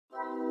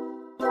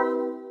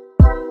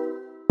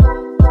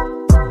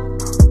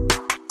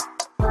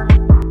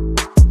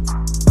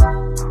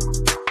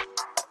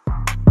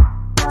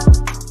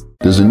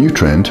There's a new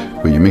trend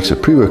where you mix a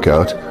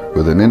pre-workout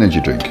with an energy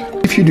drink.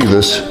 If you do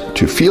this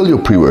to fuel your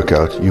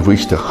pre-workout, you've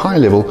reached a high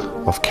level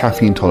of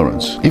caffeine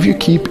tolerance. If you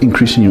keep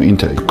increasing your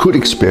intake, you could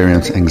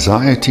experience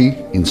anxiety,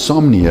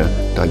 insomnia,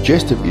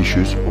 digestive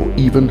issues, or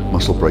even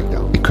muscle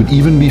breakdown. It could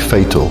even be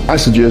fatal. I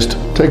suggest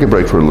take a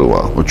break for a little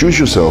while, or choose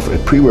yourself a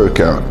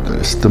pre-workout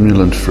that is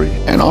stimulant-free.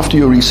 And after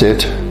your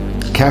reset,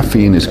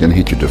 caffeine is going to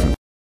hit you different.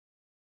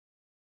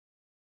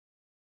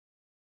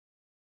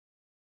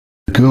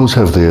 Girls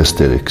have their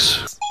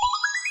aesthetics.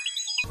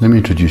 Let me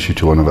introduce you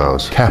to one of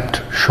ours,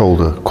 capped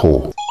shoulder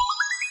core.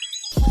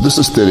 This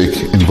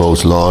aesthetic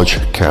involves large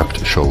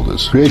capped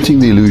shoulders, creating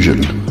the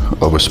illusion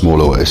of a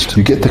smaller waist.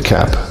 You get the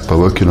cap by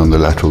working on the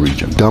lateral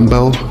region.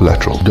 Dumbbell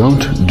lateral.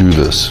 Don't do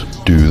this.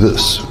 Do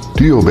this.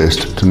 Do your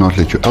best to not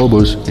let your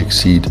elbows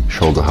exceed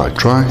shoulder height.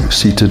 Try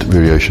seated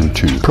variation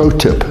 2. Pro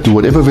tip, do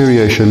whatever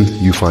variation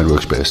you find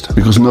works best,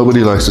 because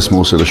nobody likes a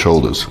small set of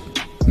shoulders.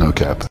 No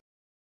cap.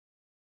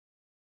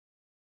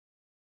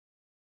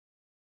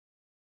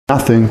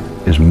 Nothing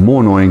is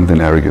more annoying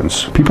than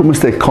arrogance. People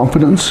mistake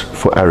confidence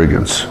for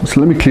arrogance. So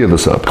let me clear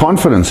this up.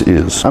 Confidence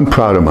is, I'm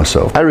proud of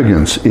myself.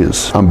 Arrogance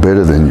is, I'm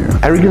better than you.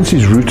 Arrogance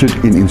is rooted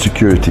in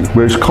insecurity,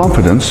 whereas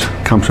confidence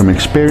comes from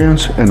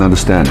experience and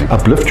understanding.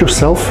 Uplift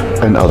yourself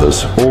and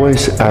others.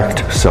 Always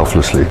act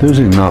selflessly. There's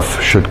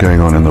enough shit going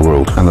on in the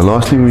world, and the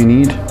last thing we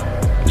need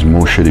is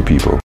more shitty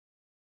people.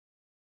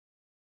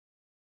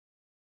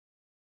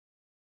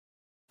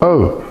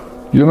 Oh,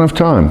 you don't have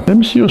time. Let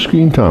me see your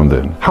screen time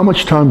then. How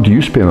much time do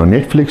you spend on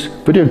Netflix,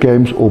 video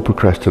games, or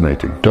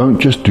procrastinating?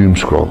 Don't just doom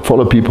scroll.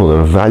 Follow people that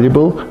are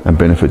valuable and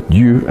benefit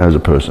you as a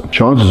person.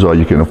 Chances are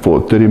you can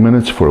afford 30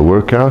 minutes for a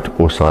workout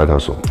or side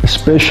hustle,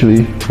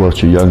 especially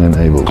whilst you're young and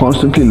able.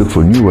 Constantly look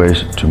for new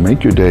ways to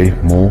make your day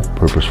more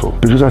purposeful,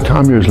 because our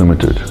time here is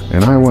limited,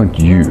 and I want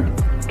you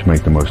to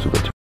make the most of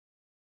it.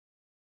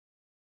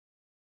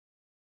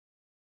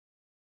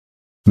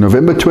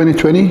 November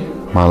 2020,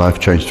 my life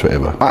changed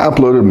forever. I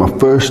uploaded my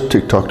first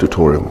TikTok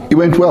tutorial. It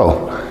went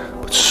well,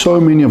 but so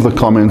many of the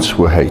comments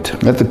were hate.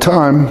 At the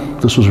time,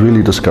 this was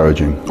really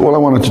discouraging. All I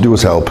wanted to do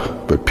was help,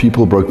 but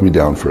people broke me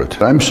down for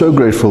it. I'm so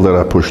grateful that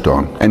I pushed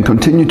on and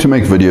continued to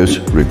make videos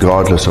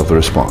regardless of the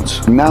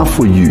response. Now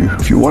for you,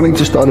 if you're wanting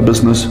to start a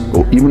business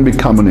or even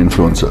become an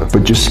influencer,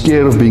 but you're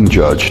scared of being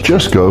judged,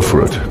 just go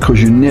for it,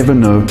 because you never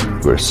know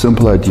where a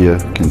simple idea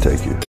can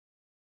take you.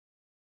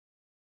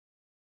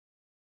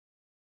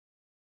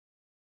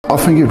 I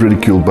often get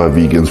ridiculed by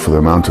vegans for the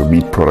amount of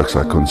meat products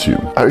I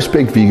consume. I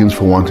respect vegans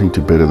for wanting to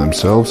better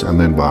themselves and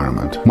the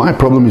environment. My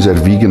problem is that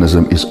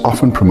veganism is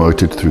often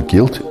promoted through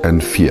guilt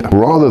and fear,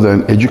 rather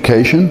than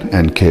education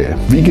and care.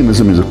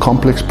 Veganism is a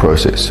complex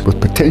process with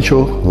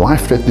potential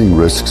life-threatening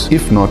risks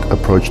if not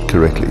approached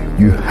correctly.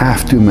 You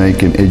have to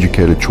make an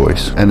educated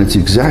choice, and it's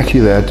exactly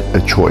that,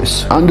 a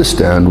choice.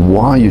 Understand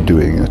why you're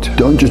doing it.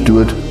 Don't just do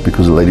it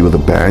because a lady with a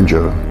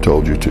banjo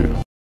told you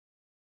to.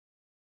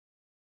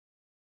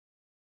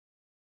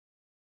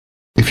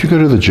 If you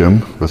go to the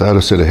gym without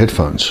a set of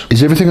headphones,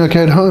 is everything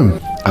okay at home?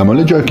 I'm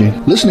only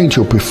joking. Listening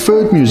to your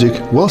preferred music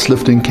whilst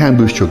lifting can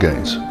boost your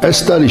gains. As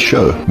studies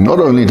show, not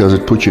only does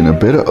it put you in a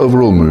better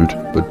overall mood,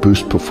 but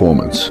boost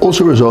performance,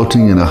 also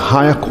resulting in a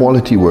higher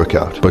quality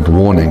workout. But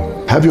warning,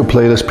 have your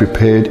playlist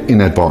prepared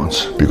in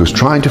advance, because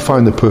trying to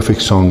find the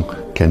perfect song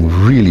can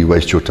really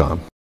waste your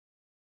time.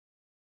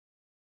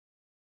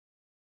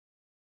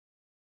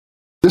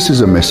 This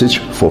is a message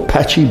for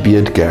Patchy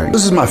Beard Gang.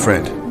 This is my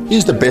friend.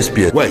 He's the best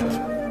beard. Wait.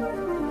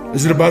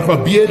 Is it about my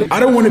beard?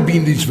 I don't want to be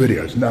in these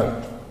videos, no.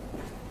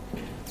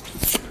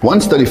 One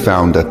study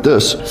found that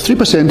this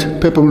 3%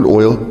 peppermint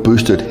oil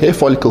boosted hair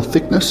follicle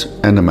thickness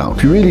and amount.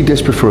 If you're really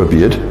desperate for a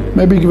beard,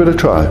 maybe give it a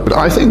try. But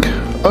I think,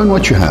 own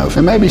what you have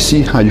and maybe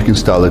see how you can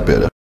style it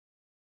better.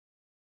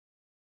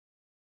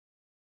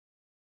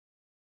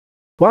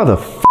 Why the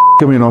f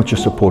can we not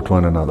just support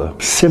one another?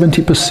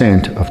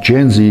 70% of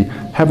Gen Z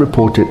have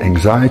reported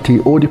anxiety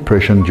or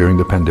depression during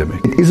the pandemic.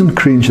 It isn't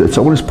cringe that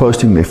someone is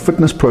posting their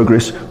fitness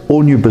progress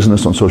or new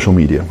business on social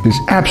media. There's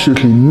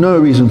absolutely no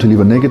reason to leave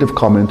a negative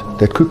comment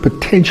that could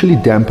potentially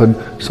dampen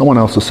someone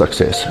else's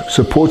success.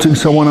 Supporting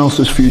someone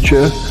else's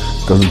future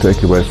doesn't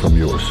take away from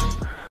yours.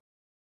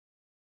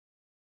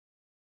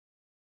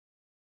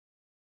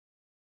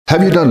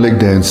 Have you done leg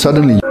day and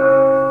suddenly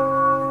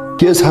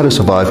here's how to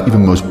survive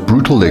even most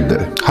brutal leg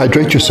day.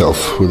 Hydrate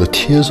yourself with the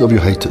tears of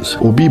your haters,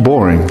 or be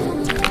boring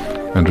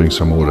and drink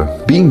some water.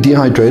 Being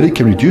dehydrated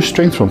can reduce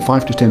strength from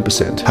 5 to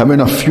 10%. Have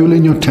enough fuel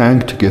in your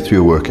tank to get through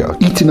your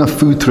workout. Eat enough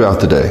food throughout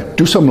the day.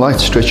 Do some light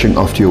stretching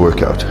after your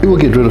workout. It will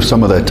get rid of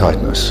some of that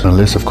tightness,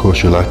 unless of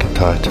course you like it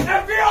tight.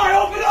 FBI,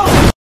 open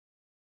up!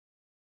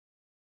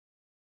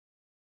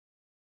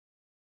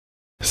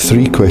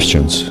 3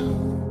 questions.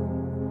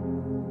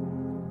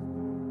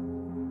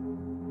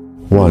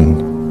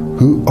 1.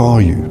 Who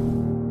are you?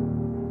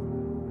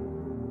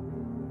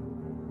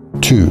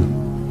 2.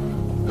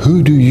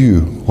 Who do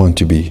you want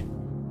to be?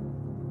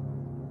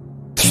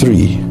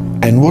 3.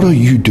 And what are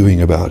you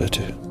doing about it?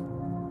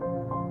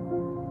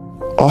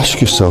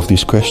 Ask yourself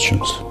these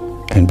questions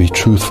and be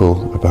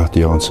truthful about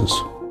the answers.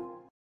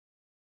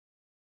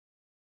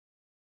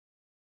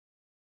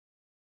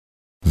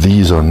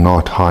 These are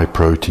not high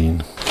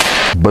protein.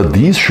 But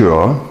these sure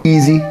are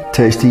easy,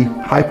 tasty,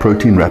 high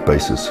protein wrap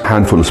bases.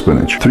 Handful of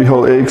spinach, 3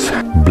 whole eggs,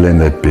 blend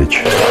that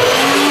bitch.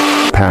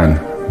 Pan,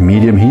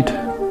 medium heat,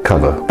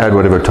 cover. Add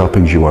whatever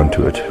toppings you want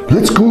to it.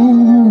 Let's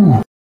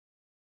go!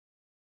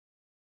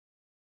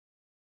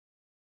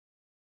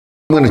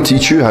 I'm going to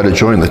teach you how to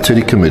join the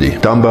titty committee.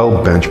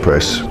 Dumbbell bench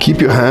press. Keep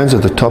your hands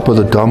at the top of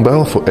the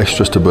dumbbell for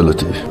extra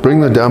stability.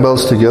 Bring the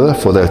dumbbells together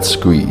for that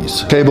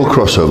squeeze. Cable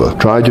crossover.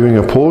 Try doing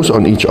a pause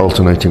on each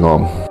alternating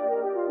arm.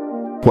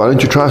 Why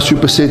don't you try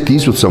superset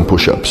these with some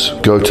push-ups?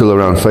 Go till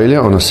around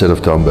failure on a set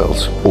of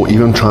dumbbells, or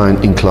even try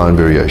an incline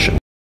variation.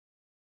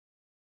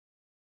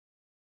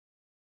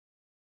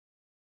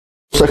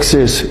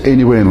 Success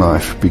anywhere in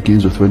life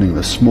begins with winning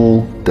the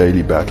small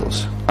daily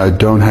battles. I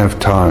don't have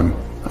time.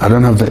 I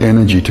don't have the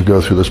energy to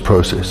go through this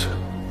process.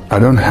 I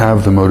don't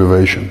have the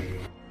motivation.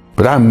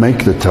 But I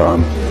make the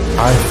time.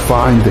 I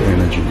find the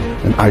energy,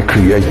 and I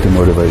create the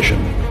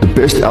motivation. The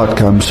best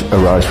outcomes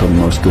arise from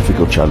the most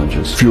difficult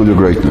challenges. Fuel your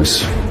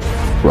greatness.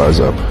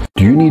 Rise up.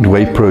 Do you need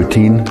whey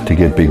protein to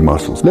get big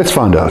muscles? Let's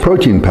find out.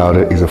 Protein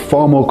powder is a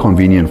far more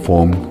convenient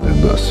form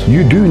than this.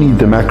 You do need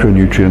the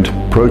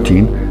macronutrient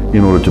protein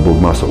in order to build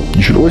muscle.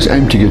 You should always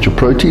aim to get your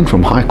protein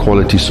from high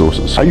quality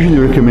sources. I usually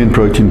recommend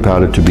protein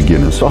powder to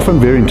beginners. It's often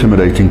very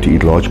intimidating to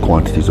eat large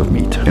quantities of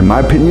meat. In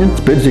my opinion,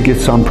 it's better to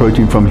get some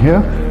protein from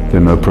here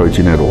than no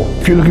protein at all.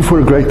 If you're looking for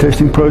a great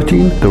tasting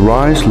protein, the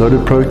Rise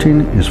Loaded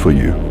Protein is for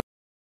you.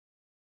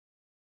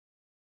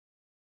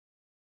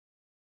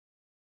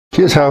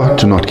 Here's how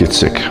to not get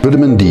sick.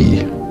 Vitamin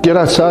D. Get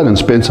outside and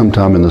spend some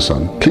time in the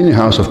sun. Clean your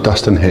house of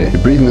dust and hair.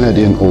 You're breathing that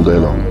in all day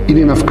long. Eat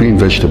enough green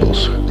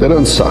vegetables. They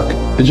don't suck.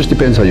 It just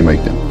depends how you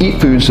make them. Eat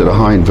foods that are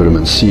high in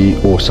vitamin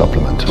C or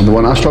supplement. And the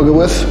one I struggle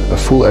with, a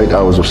full 8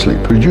 hours of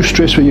sleep. Reduce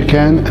stress where you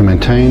can and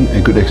maintain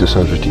a good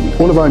exercise routine.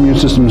 All of our immune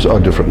systems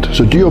are different,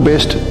 so do your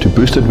best to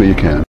boost it where you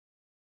can.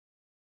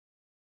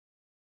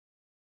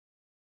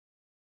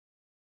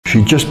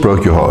 She just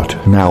broke your heart.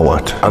 Now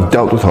what? I've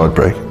dealt with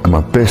heartbreak, and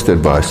my best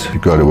advice, you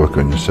got to work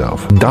on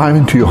yourself. Dive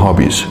into your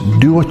hobbies.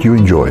 Do what you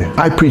enjoy.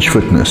 I preach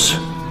fitness.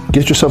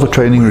 Get yourself a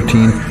training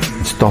routine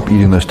and stop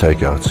eating those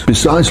takeouts.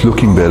 Besides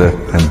looking better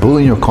and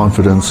building your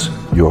confidence,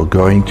 you are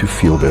going to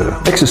feel better.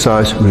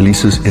 Exercise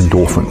releases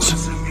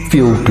endorphins,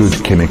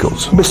 feel-good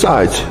chemicals.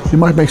 Besides, you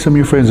might make some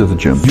new friends at the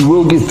gym. You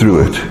will get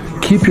through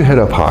it. Keep your head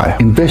up high.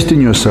 Invest in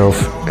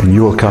yourself, and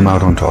you will come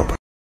out on top.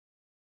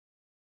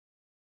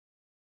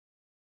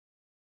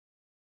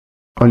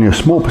 Only a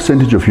small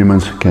percentage of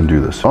humans can do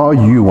this. Are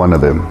you one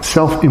of them?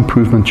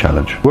 Self-improvement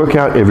challenge. Work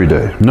out every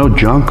day. No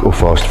junk or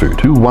fast food.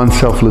 Do one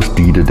selfless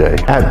deed a day.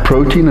 Add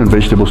protein and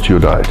vegetables to your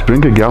diet.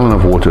 Drink a gallon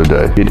of water a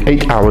day. Get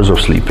 8 hours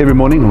of sleep. Every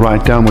morning,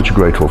 write down what you're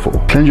grateful for.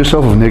 Cleanse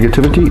yourself of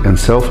negativity and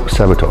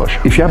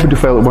self-sabotage. If you happen to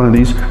fail at one of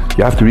these,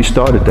 you have to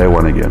restart at day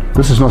one again.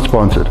 This is not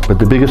sponsored, but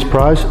the biggest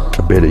prize,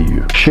 a better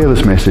you. Share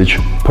this message.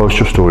 Post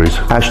your stories.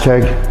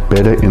 Hashtag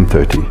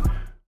 #BetterIn30.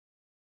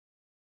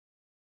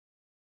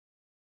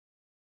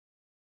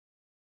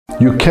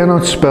 You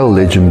cannot spell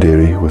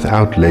legendary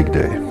without leg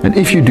day. And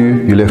if you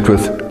do, you're left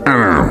with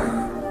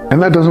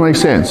and that doesn't make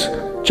sense.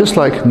 Just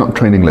like not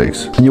training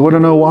legs. And you want to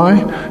know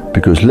why?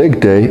 Because leg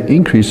day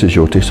increases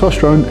your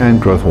testosterone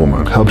and growth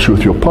hormone, helps you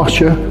with your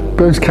posture,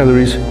 burns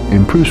calories,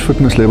 improves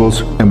fitness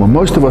levels, and what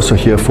most of us are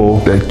here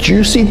for, that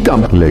juicy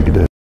dump leg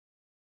day.